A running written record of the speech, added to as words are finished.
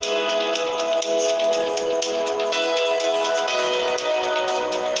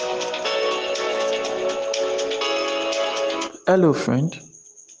Hello, friend.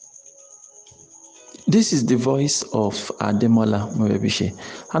 This is the voice of Ademola Morebise.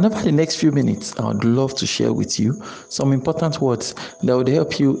 And over the next few minutes, I would love to share with you some important words that would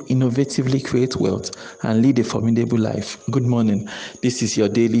help you innovatively create wealth and lead a formidable life. Good morning. This is your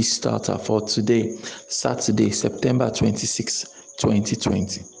daily starter for today, Saturday, September 26,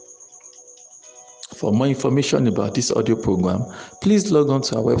 2020. For more information about this audio program, please log on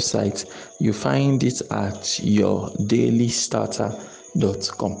to our website. You find it at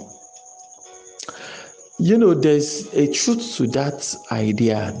yourdailystarter.com. There's a truth to that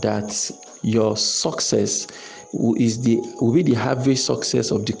idea that your success will be the average success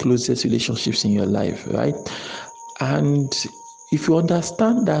of the closest relationships in your life, right? And if you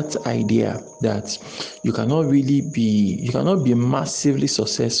understand that idea that you cannot be massively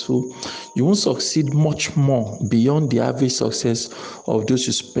successful, you won't succeed much more beyond the average success of those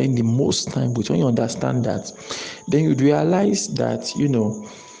you spend the most time with. When you understand that, then you'd realize that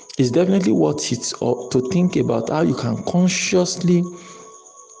it's definitely worth it to think about how you can consciously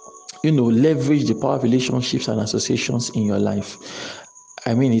leverage the power of relationships and associations in your life.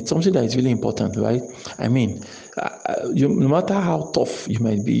 It's something that is really important, right? No matter how tough you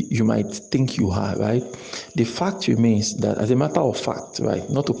might think you are, right? The fact remains that, as a matter of fact, right,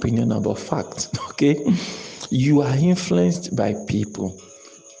 not opinion about fact, okay, you are influenced by people.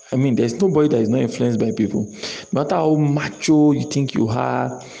 There's nobody that is not influenced by people. No matter how macho you think you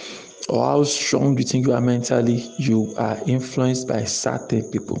are, or how strong you think you are mentally, you are influenced by certain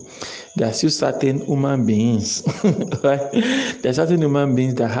people. There are still certain human beings, right? There are certain human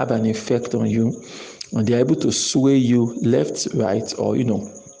beings that have an effect on you, and they are able to sway you left, right, or in a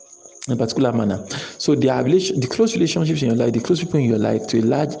particular manner. So the close relationships in your life, the close people in your life, to a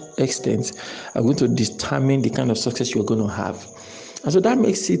large extent, are going to determine the kind of success you're going to have. And so that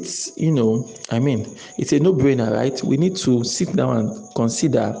makes it, it's a no-brainer, right? We need to sit down and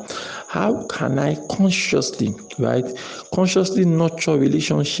consider, how can I consciously nurture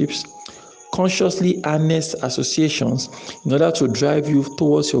relationships, consciously harness associations in order to drive you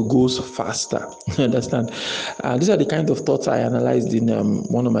towards your goals faster. You understand? These are the kind of thoughts I analyzed in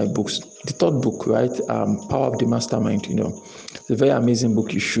one of my books, the third book, right? Power of the Mastermind. It's a very amazing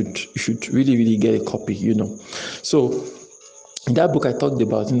book. You should really, really get a copy. So in that book, I talked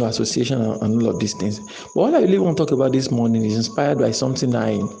about association and all of these things. But what I really want to talk about this morning is inspired by something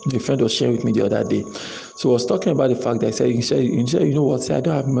a friend was sharing with me the other day. So I was talking about the fact that he said, you know what? I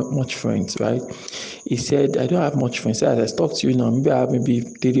don't have much friends, right? He said, I don't have much friends. So as I talk to you now, maybe I have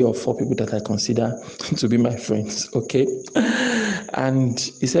 3 or 4 people that I consider to be my friends. Okay, and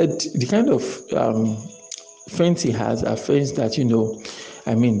he said the kind of friends he has are friends that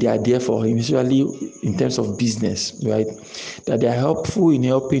they are there for him, usually in terms of business, right? That they are helpful in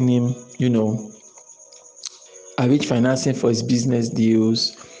helping him, arrange financing for his business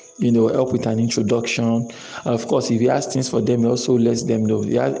deals, help with an introduction. And of course, if he has things for them, he also lets them know.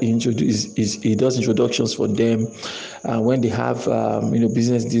 He does introductions for them. When they have,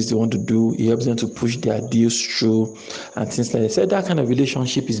 business deals they want to do, he helps them to push their deals through and things like that. So that kind of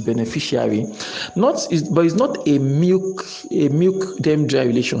relationship is beneficiary. But it's not a milk them dry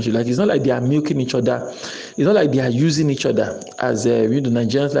relationship. Like, it's not like they are milking each other. It's not like they are using each other, as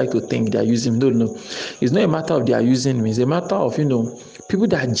Nigerians like to think they are using. No. It's not a matter of they are using me. It's a matter of people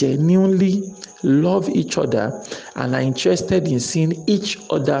that genuinely love each other and are interested in seeing each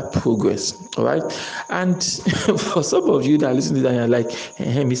other progress. All right. And for some of you that listen to that and you're like,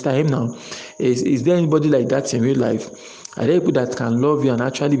 hey, Mr. M now, is there anybody like that in real life? Are there people that can love you and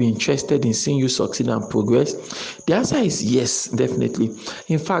actually be interested in seeing you succeed and progress? The answer is yes, definitely.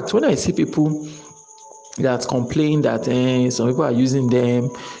 In fact, when I see people that complain that some people are using them,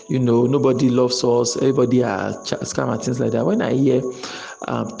 nobody loves us, everybody are scam and things like that. When I hear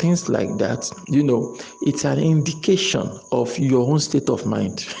things like that, it's an indication of your own state of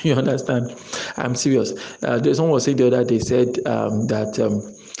mind. You understand? I'm serious. Someone was saying the other day, said that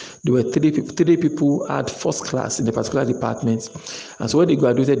there were three people had first class in a particular department, and so when they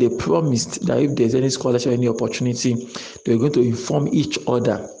graduated, they promised that if there's any scholarship, any opportunity, they were going to inform each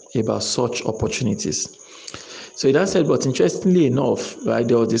other about such opportunities. So he then said, but interestingly enough, right,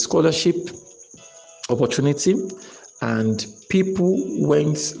 there was a scholarship opportunity, and people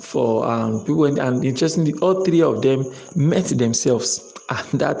went, and interestingly, all 3 of them met themselves at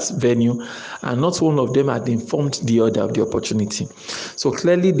that venue, and not one of them had informed the other of the opportunity. So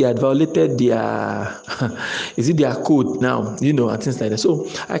clearly they had violated their their code now, and things like that. So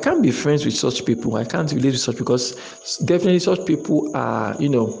I can't be friends with such people. I can't relate with such, because definitely such people are,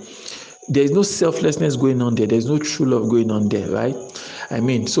 there is no selflessness going on there. There's no true love going on there, right?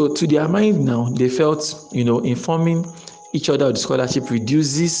 So to their mind now, they felt, informing each other with the scholarship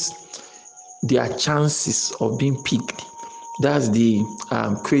reduces their chances of being picked. That's the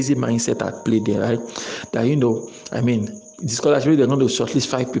crazy mindset at play there, right? That the scholarship, they're going to shortlist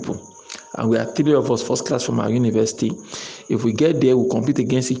 5 people, and we are 3 of us first class from our university. If we get there, we'll compete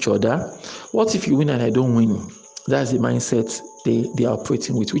against each other. What if you win and I don't win? That's the mindset they are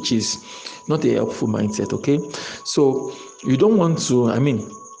operating with, which is not a helpful mindset. Okay, so you don't want to.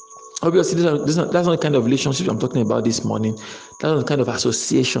 Obviously, that's not the kind of relationship I'm talking about this morning. That's not the kind of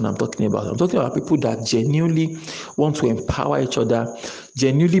association I'm talking about. I'm talking about people that genuinely want to empower each other,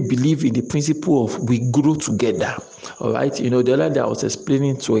 genuinely believe in the principle of we grow together. All right. The other day I was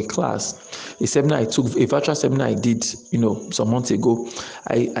explaining to a class, a seminar I took, a virtual seminar I did, some months ago.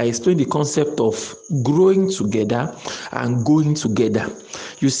 I explained the concept of growing together and going together.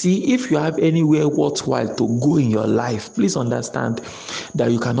 You see, if you have anywhere worthwhile to go in your life, please understand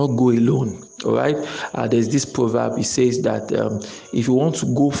that you cannot go alone. All right. There's this proverb. It says that if you want to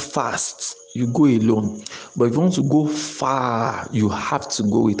go fast, you go alone, but if you want to go far, you have to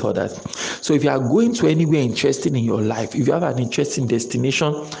go with others. So if you are going to anywhere interesting in your life, if you have an interesting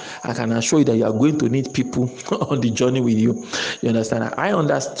destination, I can assure you that you are going to need people on the journey with you. You understand? I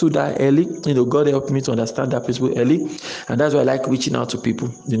understood that early. God helped me to understand that principle early, and that's why I like reaching out to people.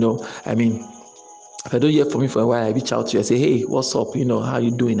 If I don't hear from you for a while, I reach out to you. I say, hey, what's up? How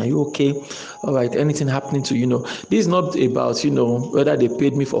you doing? Are you okay? All right. Anything happening to you? This is not about, whether they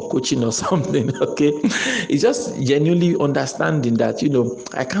paid me for coaching or something. Okay. It's just genuinely understanding that,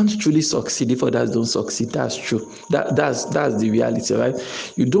 I can't truly succeed if others don't succeed. That's true. That's the reality, right?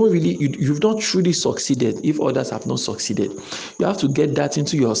 You've not truly succeeded if others have not succeeded. You have to get that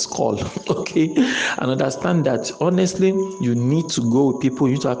into your skull. Okay. And understand that honestly, you need to go with people.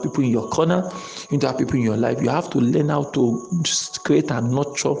 You need to have people in your corner. You need to have people in your life. You have to learn how to just create and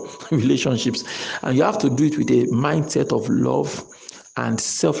nurture relationships, and you have to do it with a mindset of love and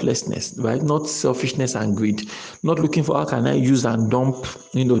selflessness, right? Not selfishness and greed. Not looking for how can I use and dump,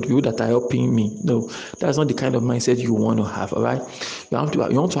 the people that are helping me. No, that's not the kind of mindset you want to have. All right, you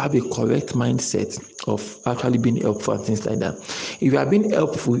want to have a correct mindset of actually being helpful and things like that. If you are being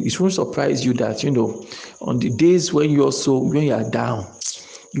helpful, it won't surprise you that on the days when you are down,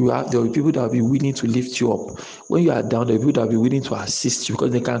 there will be people that will be willing to lift you up. When you are down, there will be people that will be willing to assist you,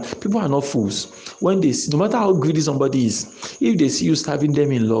 because people are not fools. When they see, no matter how greedy somebody is, if they see you serving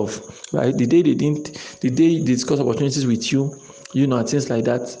them in love, right? The day they discuss opportunities with you, and things like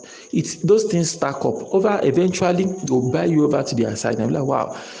that, those things stack up. Eventually they'll buy you over to their side and be like,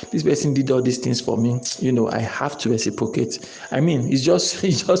 wow, this person did all these things for me. I have to reciprocate. It's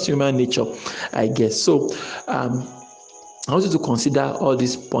just human nature, I guess. So I want you to consider all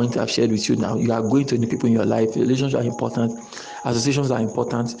these points I've shared with you now. You are going to need people in your life. Relationships are important. Associations are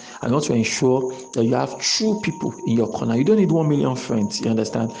important. And you want to ensure that you have true people in your corner. You don't need 1 million friends, you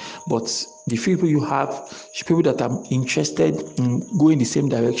understand? But the people you have, people that are interested in going the same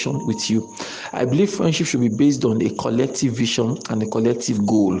direction with you. I believe friendship should be based on a collective vision and a collective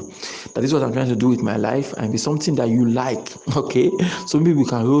goal. That is what I'm trying to do with my life, and be something that you like. Okay, so maybe we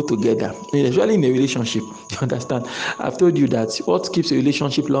can roll together, especially in a relationship. You understand? I've told you that what keeps a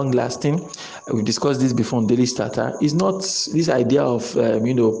relationship long lasting, we've discussed this before on Daily Starter, is not this idea of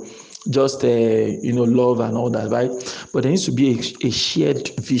just love and all that, right? But there needs to be a shared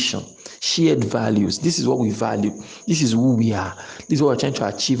vision, shared values. This is what we value. This is who we are. This is what we're trying to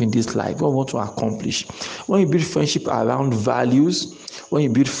achieve in this life, what we want to accomplish. When you build friendship around values, when you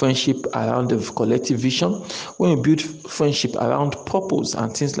build friendship around the collective vision, when you build friendship around purpose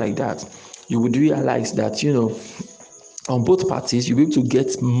and things like that, you would realize that on both parties you'll be able to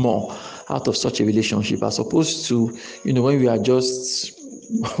get more out of such a relationship, as opposed to when we are just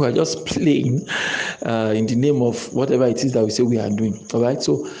playing in the name of whatever it is that we say we are doing. All right,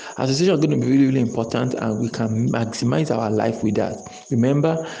 so association is going to be really, really important, and we can maximize our life with that.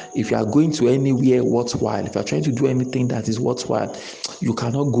 Remember, if you are going to anywhere worthwhile, if you are trying to do anything that is worthwhile, you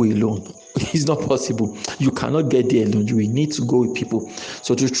cannot go alone. It's not possible. You cannot get there alone. You will need to go with people.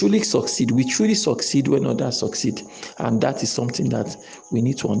 So to truly succeed, we truly succeed when others succeed, and that is something that we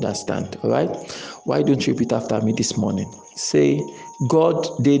need to understand. All right, why don't you repeat after me this morning? Say, God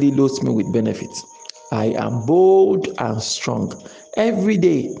daily loads me with benefits. I am bold and strong. Every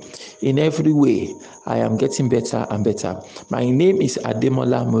day, in every way, I am getting better and better. My name is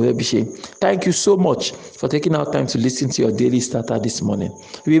Ademola Morebise. Thank you so much for taking out time to listen to your Daily Starter this morning.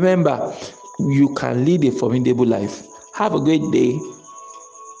 Remember, you can lead a formidable life. Have a great day.